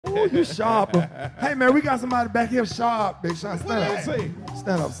Oh, you sharp. Hey, man, we got somebody back here sharp, Big Sean. Stand up.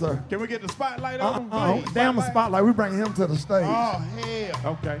 Stand up, sir. Can we get the spotlight on him? Damn the spotlight. We bringing him to the stage. Oh,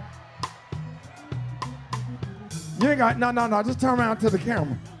 hell. Okay. You ain't got, no. Just turn around to the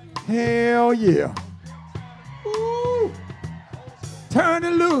camera. Hell yeah. Ooh. Turn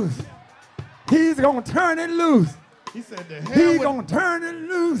it loose. He's going to turn it loose. He said the hell He's going to turn it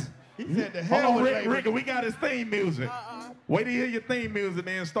loose. He said the hell with Ricky, we got his theme music. Wait till you hear your theme music,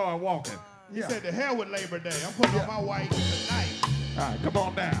 then start walking. He said the hell with Labor Day. I'm putting on my white tonight. All right, come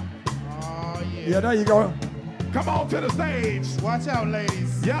on down. Oh, yeah. Yeah, there you go. Come on to the stage. Watch out,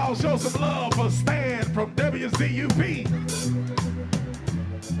 ladies. Y'all show some love for Stan from WCUP.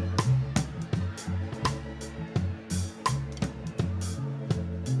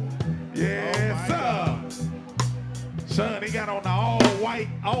 Yes, sir. Son, he got on the all-white,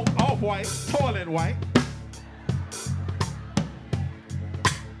 off-white, toilet white.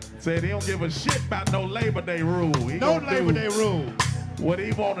 Said he don't give a shit about no Labor Day rule. He no Labor Day rule. What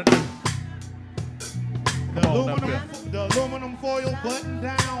he want to do. The aluminum foil button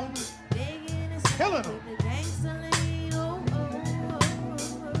down. Killing him.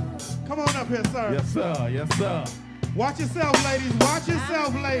 Come on up here, sir. Yes, sir. Yes, sir. Watch yourself, ladies. Watch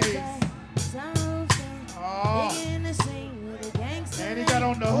yourself, ladies. Oh. And he got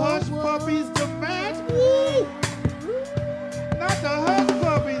on the hush puppies to match. Woo! Not the hush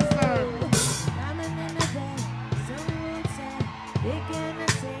puppies, sir.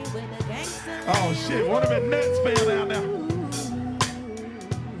 Oh, shit. One of the nuts fell down there.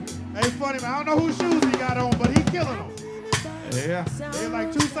 Hey, funny, man. I don't know whose shoes he got on, but he killing them. Yeah. They're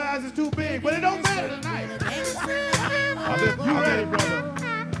like 2 sizes too big, but it don't matter tonight. You ready, brother?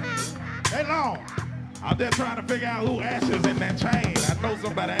 They long. I'm just trying to figure out who Ashes in that chain. I know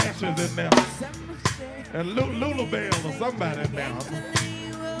somebody Ashes in there. And Lulabelle or somebody in there.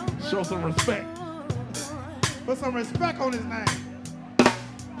 Show some respect. Put some respect on his name.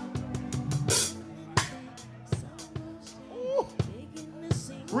 Ooh.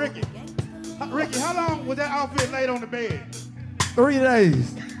 Ricky, how long was that outfit laid on the bed? 3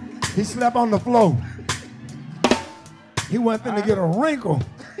 days. He slept on the floor. He went in to get a wrinkle.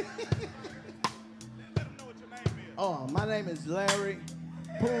 Oh, my name is Larry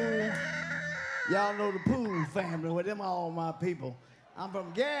Poole. Y'all know the Poole family. Well, them are all my people. I'm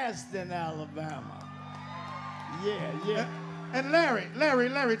from Gaston, Alabama. Yeah. And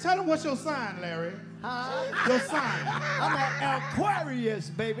Larry, tell them what's your sign, Larry. Huh? Your sign. I'm an Aquarius,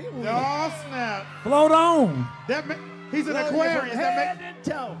 baby. Oh, snap. Float on. He's an Aquarius.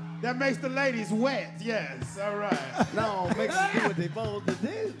 Toe. That makes the ladies wet. Yes, all right. No, makes them do what they supposed to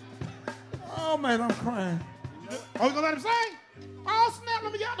do. Oh, man, I'm crying. Oh, you gonna let him sing? Oh, snap,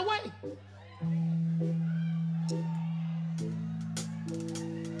 let me get out of the way.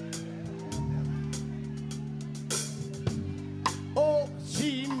 Oh,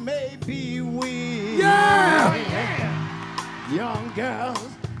 she may be weak. Yeah! Young girls,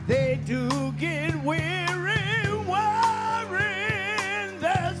 they do get weary wearing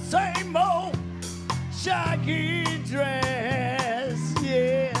that same old shaggy dress. Yeah.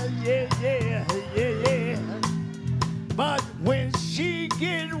 But when she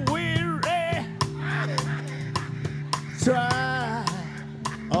get weary, try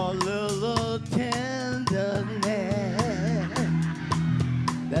a little tenderness.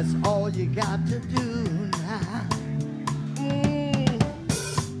 That's all you got to do now.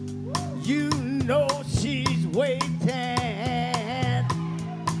 You know she's waiting,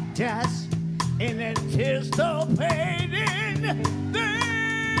 just in anticipating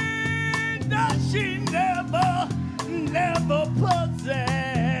that she never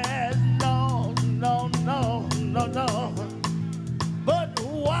possess. No. But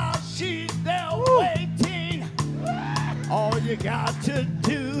while she's there waiting, all you got to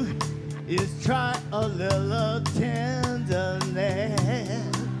do is try a little tenderness.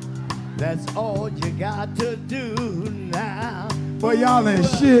 That's all you got to do now. Boy, y'all ain't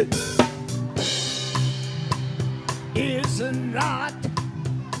shit. It's not.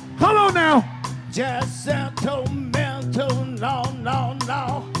 Hold on now. Just sentimental,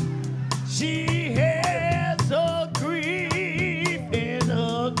 no. She has a grief in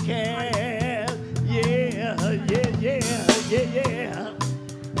her cast. Yeah.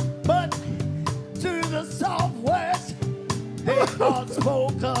 But to the Southwest, they are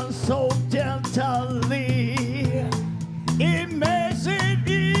spoken so gently. It makes it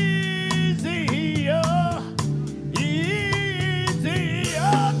easier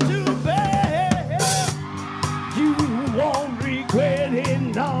to bear. You won't regret it,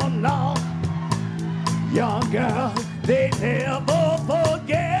 no. Young girl, they never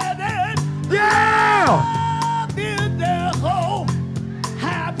forget.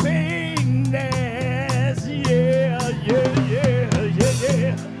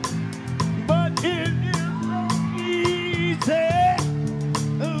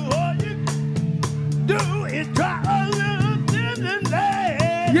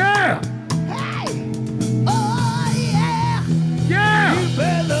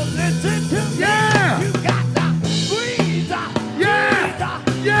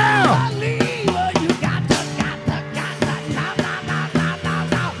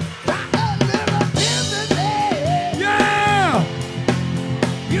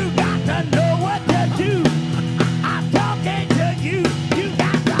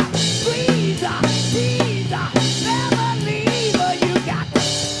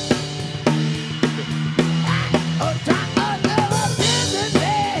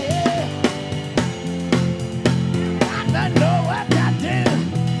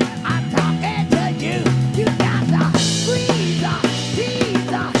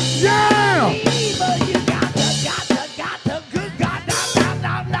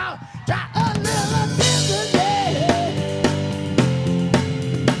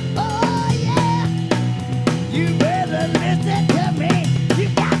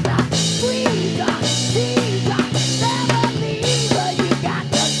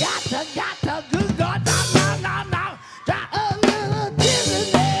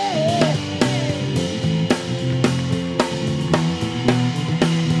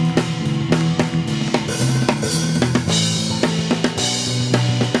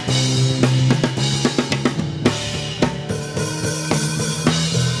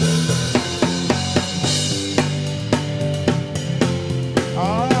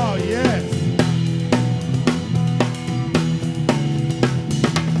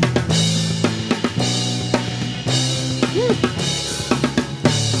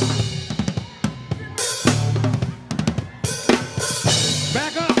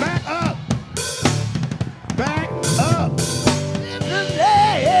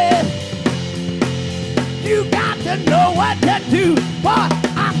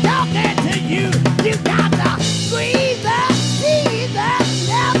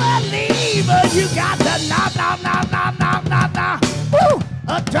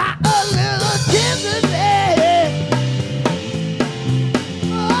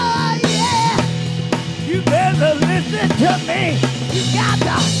 listen to me. You got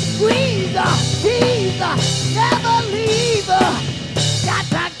to squeeze her, tease her, never leave her. Got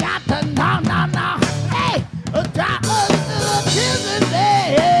to, no, no, no. Hey, drop a little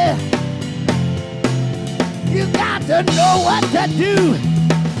tenderness. You got to know what to do.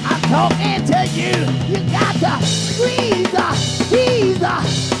 I'm talking to you. You got to squeeze her, tease her,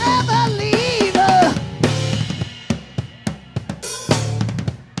 never leave her.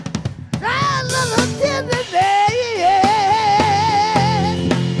 Try a little tenderness.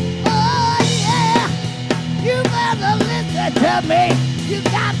 Oh yeah, you better listen to me. You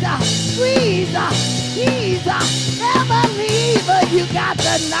got to squeeze her, tease her, never leave her. You got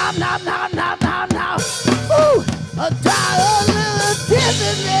to nom nom nom nom nom nom. Ooh, try a little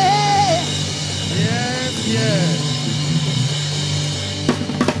tenderness. Yes, yes.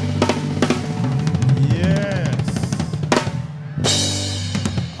 Yes.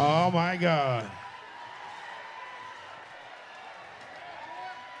 Oh my God.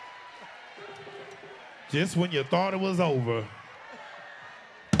 Just when you thought it was over.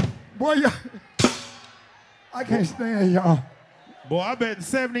 Boy, I can't stand y'all. Boy, I bet in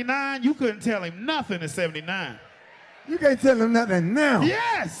 79, you couldn't tell him nothing in 79. You can't tell him nothing now.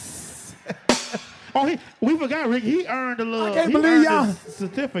 Yes! Oh, we forgot, Rick. He earned a little. I can't believe y'all.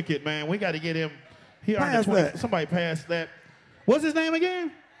 Certificate, man. We got to get him. He earned Pass the 20. that. Somebody passed that. What's his name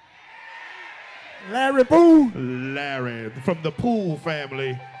again? Larry Poole. Larry, from the Poole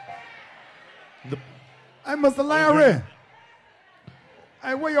family. Hey, Mr. Larry. Okay.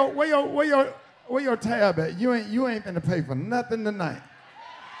 Hey, where your tab at? You ain't finna pay for nothing tonight.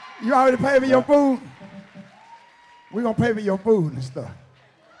 You already paid for your food? We gonna pay for your food and stuff.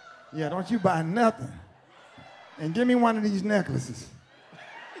 Yeah, don't you buy nothing. And give me one of these necklaces.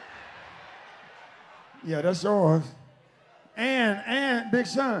 Yeah, that's yours. And Big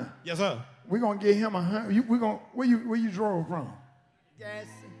Sean. Yes, sir. We gonna get him $100. Where you drove from? Yes.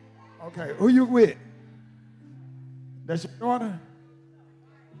 Okay, who you with? That's your daughter?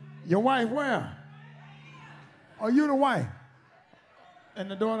 Your wife where? Oh, you the wife?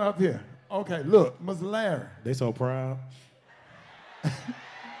 And the daughter up here. Okay, look, Mr. Larry. They so proud.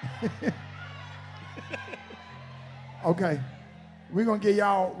 Okay, we're gonna give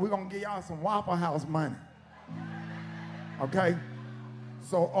y'all some Waffle House money. Okay?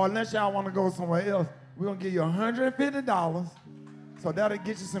 So unless y'all wanna go somewhere else, we're gonna give you $150. So that'll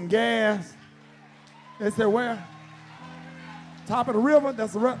get you some gas. They said where? Top of the river?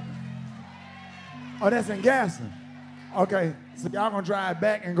 That's the river. Oh, that's in Gaston. Okay, so y'all gonna drive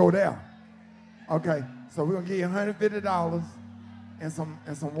back and go there. Okay, so we're gonna give you $150 and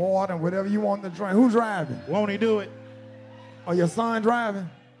some water and whatever you want to drink. Who's driving? Won't he do it? Oh, your son driving?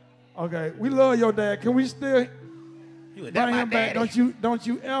 Okay, we love your dad. Can we still bring him back? Don't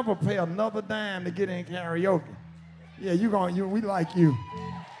you ever pay another dime to get in karaoke? Yeah, we like you.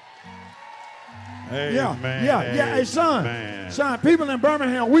 Amen. Yeah. Hey, Sean. Amen. Sean, people in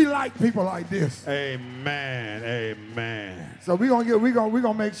Birmingham, we like people like this. Amen. Amen. So we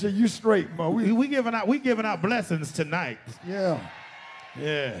gonna make sure you straight, but We giving out blessings tonight. yeah.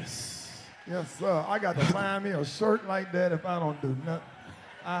 Yes. Yes, sir. I got to find me a shirt like that if I don't do nothing.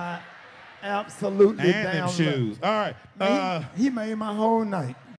 I absolutely And them damn shoes. All right. He made my whole night.